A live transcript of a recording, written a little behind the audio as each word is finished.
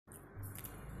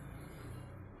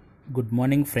Good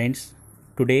morning friends.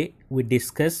 Today we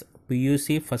discuss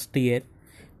PUC first year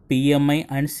PMI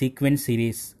and sequence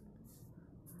series.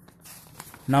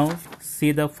 Now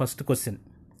see the first question.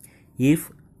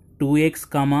 If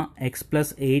 2x x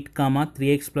plus 8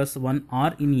 3x plus 1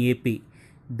 are in AP,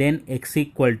 then x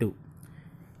equal to.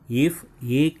 If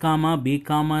A B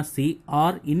C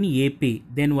are in AP,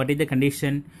 then what is the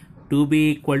condition? 2b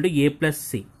equal to A plus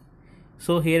C.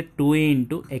 So here 2a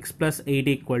into x plus 8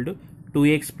 equal to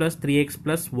 2x plus 3x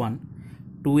plus 1,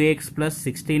 2x plus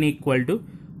 16 equal to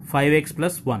 5x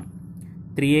plus 1,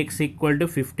 3x equal to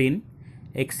 15,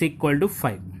 x equal to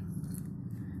 5.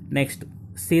 Next,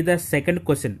 see the second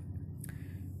question.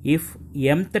 If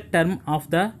mth term of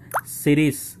the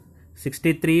series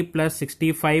 63 plus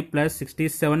 65 plus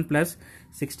 67 plus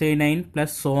 69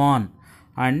 plus so on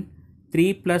and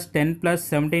 3 plus 10 plus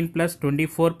 17 plus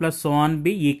 24 plus so on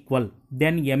be equal,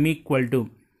 then m equal to.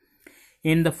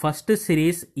 In the first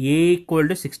series, A equal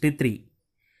to 63,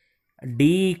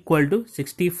 D equal to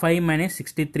 65 minus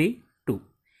 63, 2.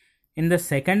 In the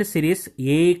second series, A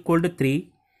equal to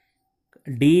 3,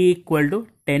 D equal to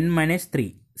 10 minus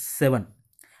 3, 7.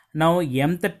 Now,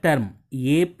 mth term,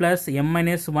 A plus m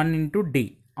minus 1 into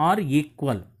D are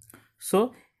equal.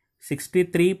 So,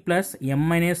 63 plus m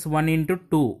minus 1 into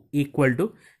 2 equal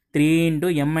to 3 into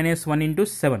m minus 1 into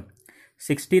 7.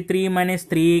 63 minus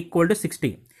 3 equal to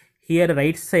 60. Here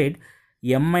right side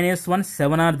m minus 1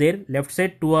 7 are there, left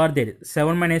side 2 are there,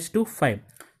 7 minus 2 5.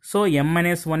 So m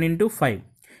minus 1 into 5,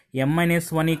 m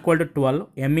minus 1 equal to 12,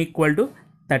 m equal to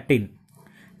 13.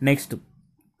 Next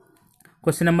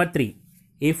question number 3.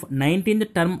 If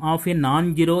 19th term of a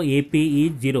non-zero AP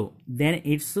is 0, then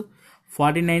its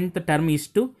 49th term is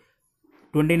to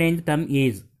 29th term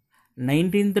is.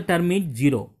 19th term is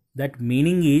 0, that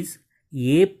meaning is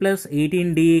A plus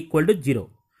 18D equal to 0.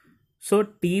 So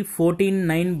T14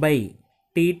 9 by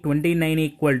T29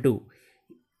 equal to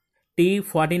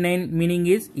T49 meaning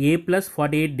is A plus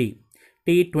 48D.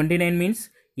 T29 means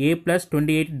A plus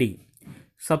 28D.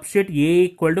 Substitute A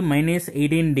equal to minus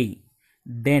 18D.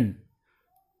 Then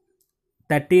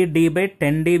 30D by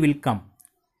 10D will come.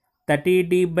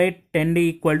 30D by 10D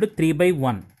equal to 3 by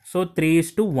 1. So 3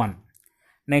 is to 1.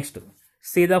 Next,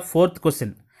 see the fourth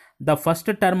question. The first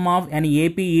term of an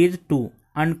AP is 2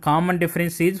 and common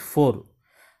difference is 4.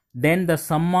 Then the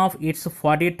sum of its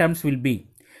 40 terms will be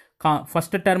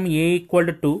first term A equal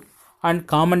to 2 and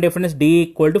common difference D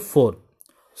equal to 4.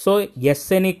 So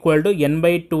Sn equal to n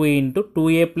by 2 into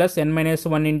 2a plus n minus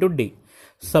 1 into D.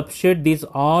 Substitute these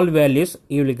all values,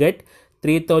 you will get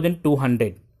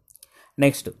 3200.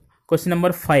 Next, question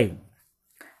number 5.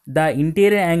 The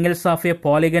interior angles of a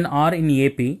polygon are in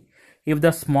AP if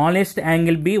the smallest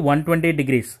angle be 120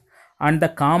 degrees and the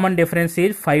common difference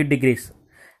is 5 degrees.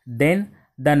 Then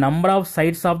the number of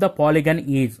sides of the polygon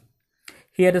is.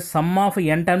 Here the sum of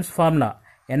n times formula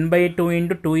n by 2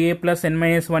 into 2a plus n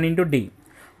minus 1 into D,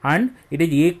 and it is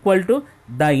equal to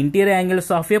the interior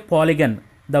angles of a polygon.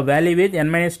 The value is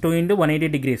n minus 2 into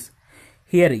 180 degrees.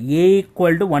 Here A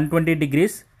equal to 120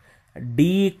 degrees,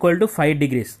 D equal to 5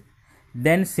 degrees.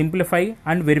 Then simplify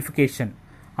and verification.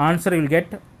 Answer you will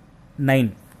get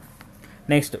 9.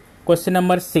 Next, question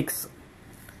number 6.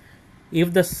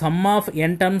 If the sum of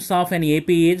n terms of an AP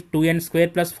is 2n square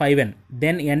plus 5n,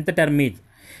 then nth term is.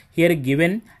 Here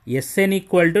given Sn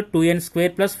equal to 2n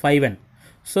square plus 5n.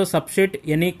 So substitute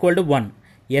n equal to 1.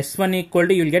 S1 equal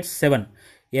to you will get 7.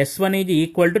 S1 is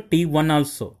equal to T1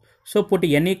 also. So put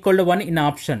n equal to 1 in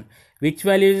option. Which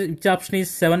option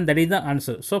is 7? That is the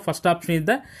answer. So first option is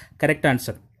the correct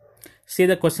answer. See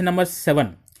the question number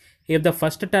 7. If the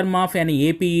first term of an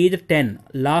AP is 10,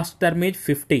 last term is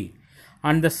 50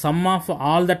 and the sum of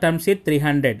all the terms is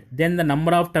 300, then the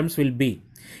number of terms will be.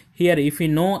 Here if you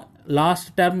know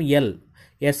last term L,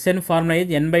 Sn formula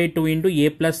is n by 2 into A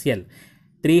plus L.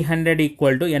 300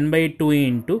 equal to n by 2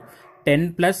 into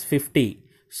 10 plus 50.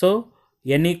 So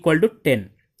n equal to 10.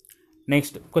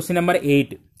 Next, question number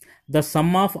 8. The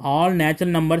sum of all natural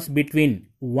numbers between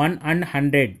 1 and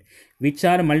 100 which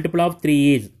are multiple of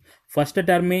 3 is. First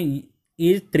term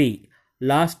is 3.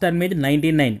 Last term is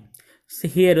 99. So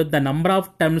here the number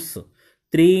of terms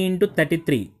 3 into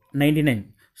 33,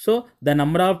 99. So the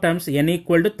number of terms n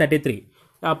equal to 33.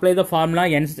 Apply the formula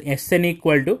Sn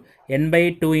equal to n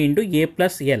by 2 into A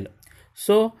plus L.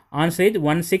 So answer is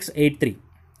 1683.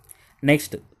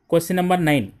 Next, question number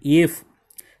 9. If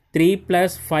 3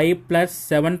 plus 5 plus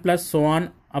 7 plus so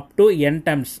on up to n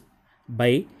terms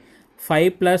by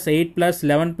 5 plus 8 plus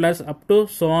 11 plus up to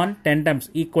so on 10 terms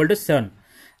equal to 7,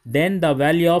 then the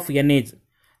value of n is.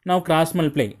 Now cross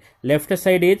multiply. Left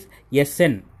side is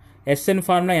Sn Sn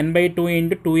formula n by 2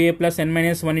 into 2a plus n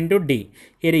minus 1 into d.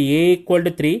 Here a equal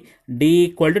to 3, d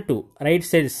equal to 2. Right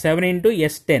side 7 into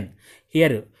S10.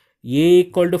 Here a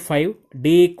equal to 5,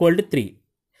 d equal to 3.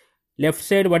 Left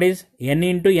side what is n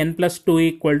into n plus 2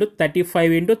 equal to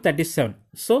 35 into 37.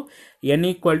 So n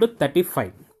equal to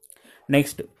 35.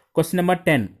 Next question number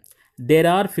 10. There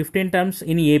are 15 terms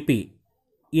in AP.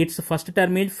 Its first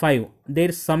term is 5.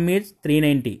 Their sum is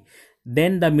 390.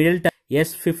 Then the middle term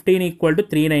S15 equal to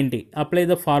 390. Apply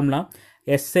the formula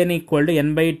Sn equal to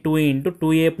n by 2 into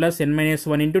 2a plus n minus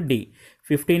 1 into d.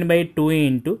 15 by 2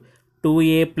 into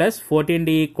 2a plus 14d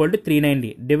equal to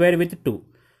 390. Divide with 2.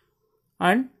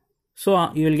 And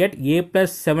so you will get a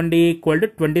plus 7d equal to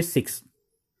 26.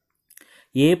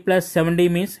 A plus 7d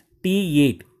means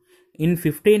T8. In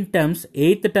 15 terms,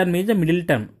 8th term is the middle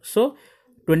term. So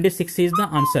 26 is the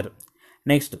answer.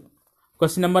 Next,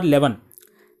 question number 11.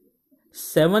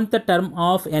 7th term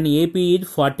of an AP is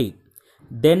 40.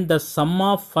 Then the sum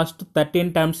of first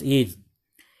 13 terms is.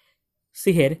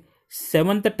 See here,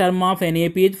 7th term of an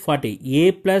AP is 40.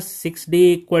 A plus 6d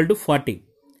equal to 40.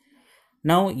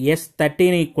 Now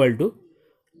S13 equal to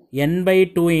n by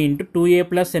 2 into 2a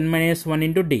plus n minus 1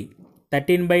 into d.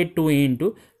 13 by 2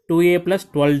 into 2a plus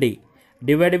 12d.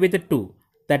 Divided with 2.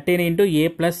 13 into a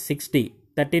plus 6d.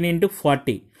 13 into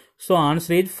 40. So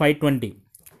answer is 520.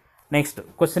 Next,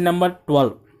 question number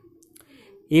 12.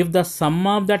 If the sum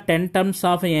of the 10 terms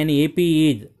of an AP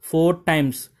is 4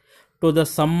 times to the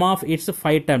sum of its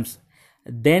 5 terms,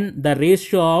 then the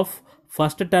ratio of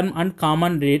first term and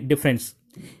common difference.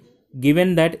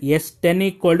 Given that S10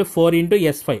 equal to 4 into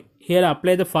S5. Here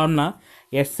apply the formula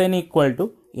Sn equal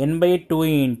to n by 2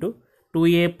 into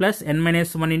 2a plus n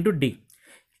minus 1 into d.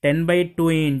 10 by 2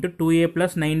 into 2a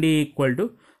plus 9d equal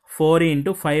to 4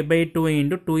 into 5 by 2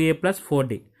 into 2a plus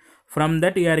 4d. From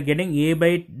that you are getting a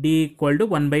by d equal to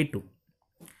 1 by 2.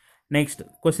 Next,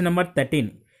 question number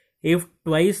 13. If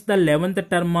twice the 11th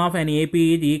term of an AP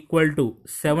is equal to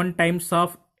 7 times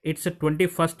of its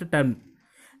 21st term,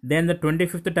 then the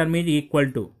 25th term is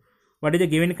equal to. What is the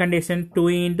given condition? 2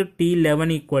 into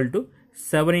T11 equal to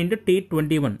 7 into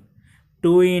T21.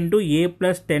 2 into a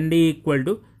plus 10d equal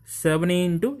to 7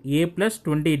 into a plus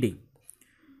 20d.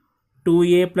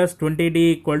 2a plus 20d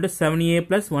equal to 7a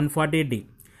plus 140d.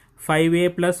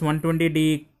 5a plus 120d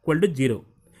equal to 0.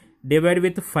 Divide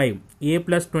with 5. A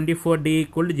plus 24d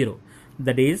equal to 0.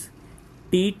 That is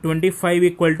T25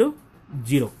 equal to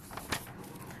 0.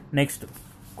 Next,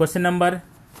 question number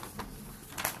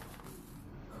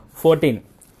 14.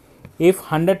 If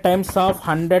 100 times of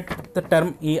 100th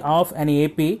term of an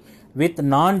AP with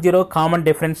non-zero common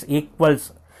difference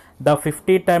equals the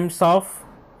 50 times of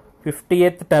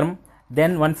 50th term,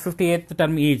 then 158th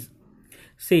term is.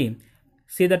 See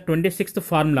the 26th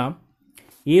formula.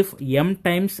 If m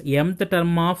times mth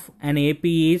term of an AP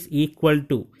is equal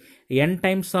to n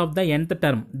times of the nth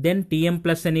term, then Tm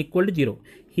plus n equal to 0.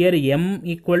 Here m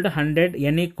equal to 100,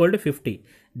 n equal to 50.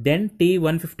 Then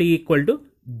T150 equal to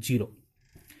 0.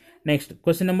 Next,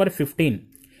 question number 15.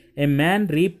 A man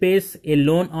repays a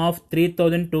loan of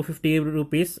 3,250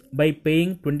 rupees by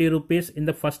paying 20 rupees in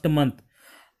the first month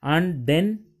and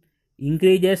then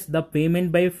increases the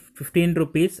payment by 15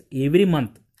 rupees every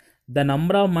month. The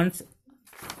number of months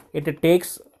it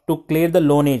takes to clear the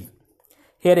loan is.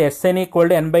 Here Sn equal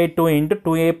to n by 2 into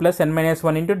 2a plus n minus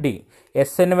 1 into d.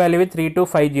 Sn value is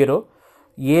 3250,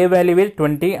 a value is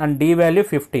 20 and d value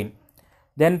 15.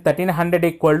 Then 1300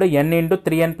 equal to n into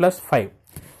 3n plus 5.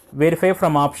 Verify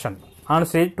from option.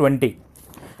 Answer is 20.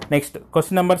 Next,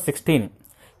 question number 16.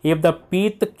 If the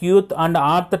pth, qth and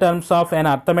rth terms of an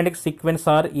arithmetic sequence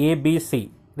are a, b,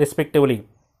 c respectively,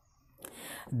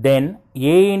 then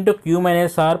a into q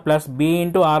minus r plus b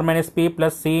into r minus p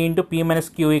plus c into p minus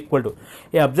q equal to.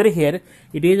 Observe here,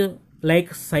 it is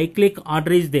like cyclic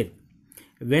order is there.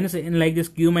 When in like this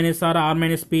q minus r, r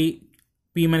minus p,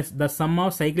 p minus the sum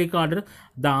of cyclic order,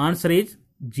 the answer is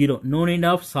 0. No need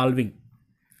of solving.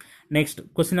 Next,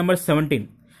 question number 17.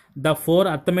 The 4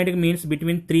 arithmetic means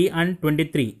between 3 and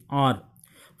 23 are.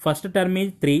 First term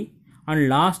is 3 and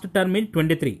last term is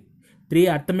 23. 3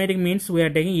 arithmetic means we are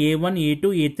taking A1, A2,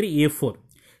 A3, A4.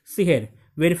 See here,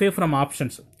 verify from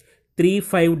options. 3,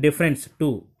 5 difference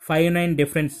 2, 5, 9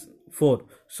 difference 4.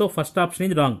 So first option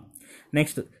is wrong.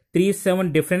 Next, 3,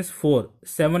 7 difference 4,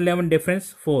 7, 11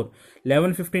 difference 4,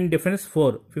 11, 15 difference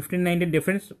 4, 15, 19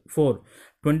 difference 4,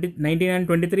 20, 19 and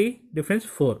 23 difference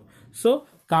 4. So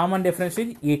common difference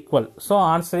is equal. So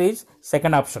answer is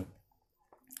second option.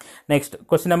 Next,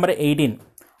 question number 18.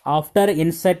 After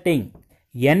inserting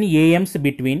n AMs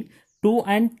between 2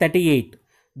 and 38,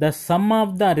 the sum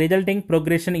of the resulting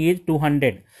progression is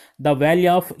 200. The value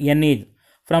of n is.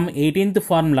 From 18th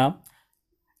formula,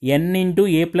 n into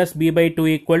a plus b by 2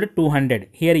 equal to 200.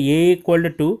 Here a equal to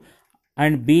 2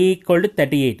 and b equal to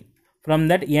 38. From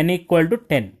that n equal to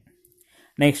 10.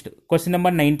 Next, question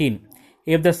number 19.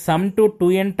 If the sum to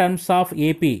 2n terms of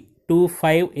AP 2,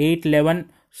 5, 8,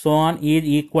 11, so on is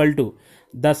equal to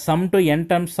the sum to n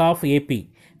terms of AP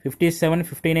 57,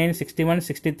 59, 61,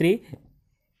 63,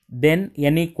 then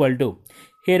n equal to.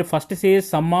 Here first series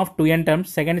sum of 2n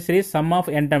terms, second series sum of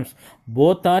n terms.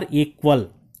 Both are equal.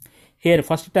 Here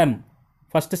first term,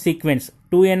 first sequence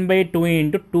 2n by 2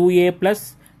 into 2a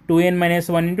plus 2n minus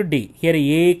 1 into d. Here a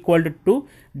equal to 2,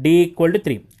 d equal to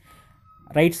 3.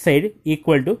 Right side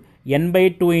equal to n by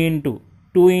 2 into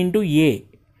 2 into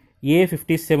a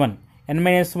 57, n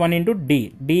minus 1 into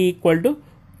d equal to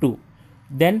 2.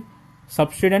 Then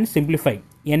substitute and simplify,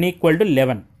 n equal to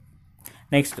 11.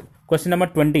 Next, question number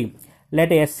 20. Let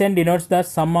Sn denotes the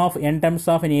sum of n terms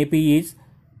of an AP is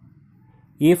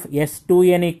if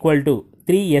S2n equal to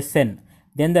 3Sn,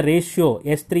 then the ratio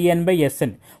S3n by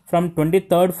Sn. From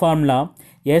 23rd formula,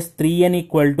 S3n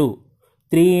equal to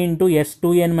 3 into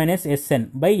S2n minus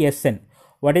Sn by Sn.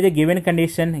 What is the given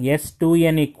condition?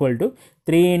 S2n equal to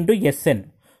 3 into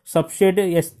Sn. Substitute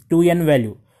S2n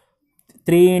value.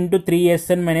 3 into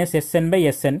 3Sn minus Sn by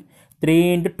Sn.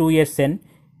 3 into 2Sn.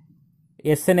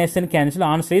 Sn cancel.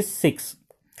 Answer is 6.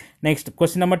 Next,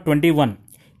 question number 21.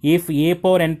 If a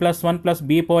power n plus 1 plus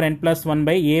b power n plus 1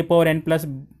 by a power n plus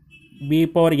b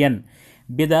power n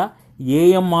be the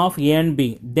am of a and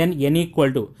b, then n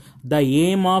equal to the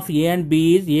am of a and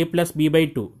b is a plus b by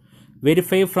 2.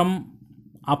 Verify from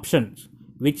options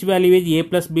which value is a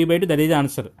plus b by 2, that is the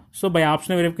answer. So by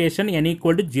optional verification, n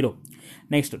equal to 0.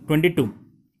 Next, 22.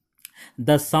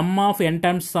 The sum of n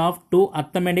terms of two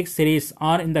arithmetic series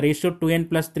are in the ratio 2n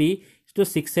plus 3 to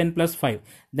 6n plus 5.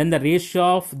 Then the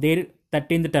ratio of their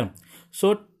 13th term.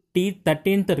 So T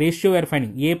 13th ratio we are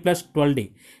finding a plus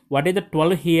 12d. What is the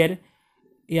 12 here?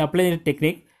 You apply the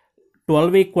technique.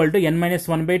 12 equal to n minus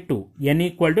 1 by 2. N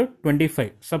equal to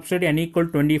 25. Substitute n equal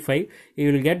to 25.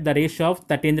 You will get the ratio of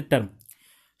 13th term.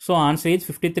 So answer is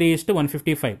 53 is to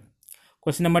 155.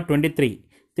 Question number 23.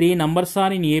 Three numbers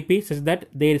are in AP such that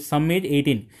their sum is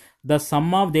 18. The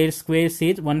sum of their squares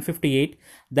is 158.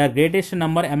 The greatest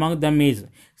number among them is.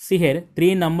 See here,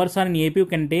 three numbers are in AP. You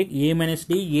can take a minus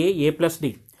d, a plus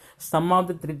d. Sum of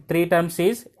the three terms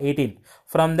is 18.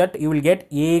 From that you will get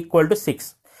a equal to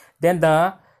 6. Then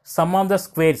the sum of the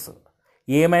squares,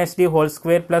 a minus d whole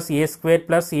square plus a square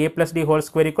plus a plus d whole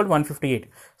square equal to 158.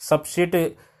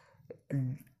 Substitute a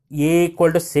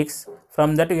equal to 6.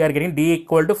 From that we are getting d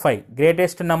equal to 5.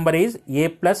 Greatest number is a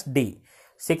plus d.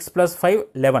 6 plus 5,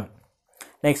 11.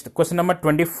 Next, question number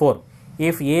 24.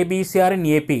 If a, b, c are in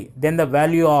AP, then the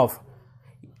value of.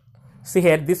 See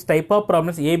here, this type of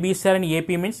problems a, b, c are in AP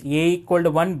means a equal to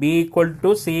 1, b equal to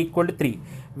 2, c equal to 3.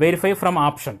 Verify from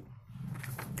option.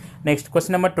 Next,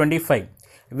 question number 25.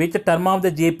 Which term of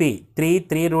the GP 3,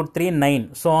 3 root 3,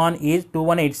 9, so on is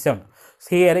 2187.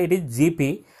 So here it is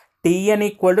GP. Tn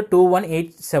equal to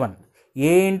 2187.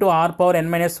 A into r power n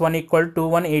minus 1 equal to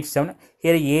 2187.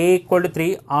 Here a equal to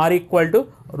 3, r equal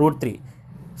to root 3.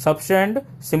 Substitute and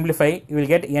simplify, you will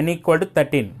get n equal to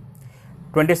 13.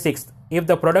 26th. If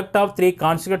the product of three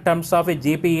consecutive terms of a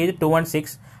GP is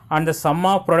 216 and the sum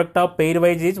of product of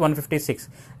pairwise is 156,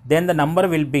 then the number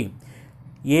will be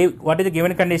a. What is the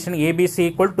given condition? ABC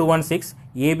equal to 216,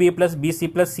 AB plus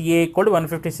BC plus CA equal to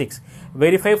 156.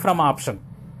 Verify from option.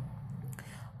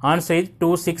 Answer is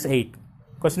 268.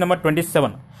 Question number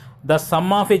 27. The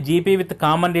sum of a GP with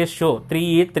common ratio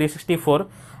 3 is 364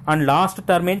 and last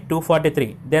term is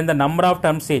 243. Then the number of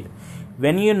terms is.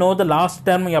 When you know the last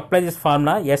term, you apply this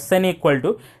formula Sn equal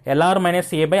to LR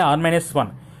minus A by R minus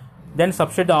 1. Then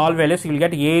substitute all values, you will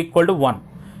get A equal to 1.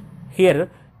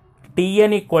 Here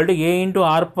Tn equal to A into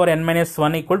R power n minus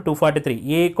 1 equal to 243.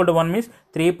 A equal to 1 means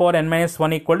 3 power n minus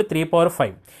 1 equal to 3 power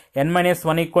 5. N minus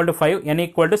 1 equal to 5, n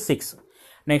equal to 6.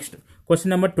 Next, question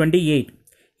number 28.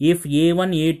 If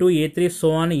A1, A2, A3, so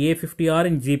on A50 are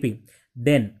in GP,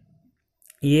 then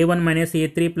A1 minus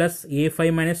A3 plus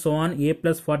A5 minus so on A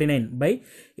plus 49 by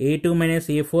A2 minus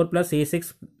A4 plus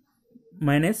A6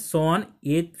 minus so on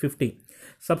A50.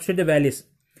 Substitute the values.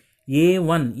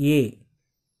 A1 A,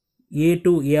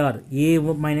 A2 AR, A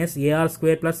minus AR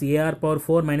square plus AR power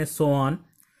 4 minus so on.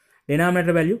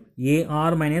 Denominator value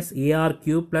AR minus AR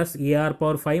cube plus AR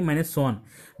power 5 minus so on.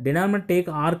 Denominator take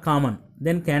R common,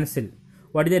 then cancel.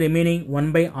 What is the remaining?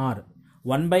 1 by R.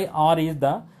 1 by R is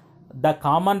the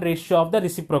common ratio of the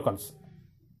reciprocals.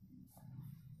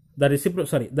 The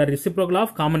reciprocal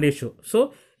of common ratio.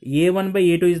 So A1 by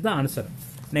A2 is the answer.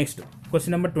 Next,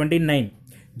 question number 29.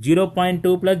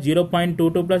 0.2 plus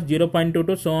 0.22 plus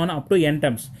 0.22 so on up to n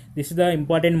terms. This is the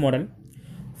important model.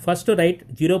 First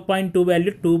write 0.2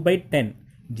 value 2 by 10,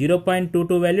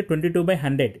 0.22 value 22 by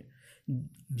 100,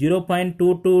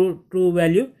 0.222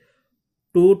 value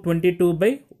 222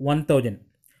 by 1000.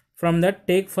 From that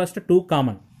take first 2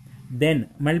 common, then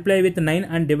multiply with 9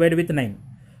 and divide with 9.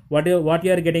 What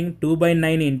you are getting? 2 by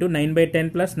 9 into 9 by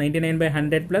 10 plus 99 by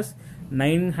 100 plus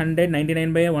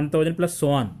 999 by 1000 plus so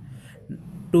on.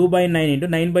 2 by 9 into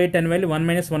 9 by 10 value 1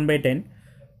 minus 1 by 10,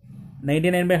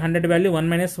 99 by 100 value 1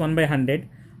 minus 1 by 100,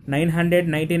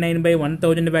 999 by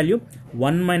 1000 value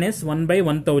 1 minus 1 by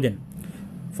 1000.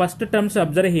 First terms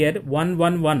observe here 1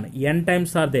 1 1 n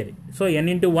times are there, so n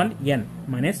into 1 n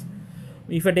minus,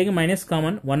 if I take minus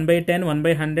common 1 by 10 1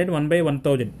 by 100 1 by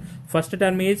 1000. First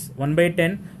term is 1 by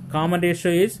 10, common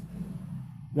ratio is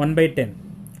 1 by 10.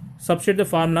 Substitute the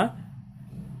formula.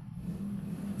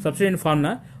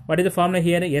 What is the formula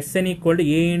here? Sn equal to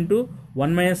a into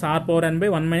 1 minus r power n by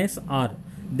 1 minus r.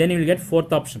 Then you will get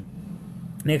fourth option.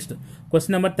 Next,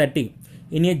 question number 30.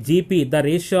 In a GP, the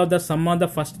ratio of the sum of the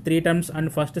first 3 terms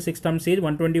and first 6 terms is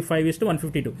 125 is to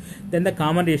 152. Then the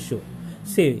common ratio.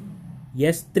 Say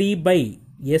S3 by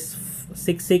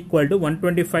S6 equal to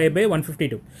 125 by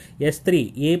 152.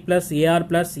 S3 a plus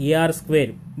ar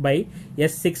square by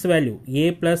S6 value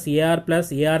a plus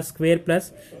ar square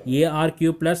plus ar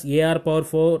cube plus ar power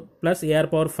 4 plus ar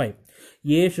power 5.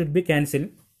 A should be cancelled.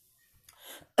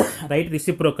 Write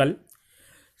reciprocal.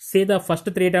 Say the first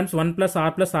 3 terms 1 plus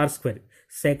r square.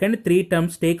 Second 3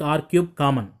 terms take r cube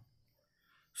common.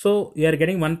 So you are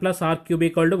getting 1 plus r cube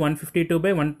equal to 152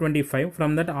 by 125.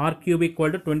 From that r cube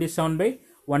equal to 27 by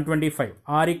 125.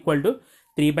 R equal to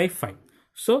 3 by 5.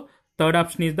 So third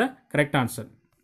option is the correct answer.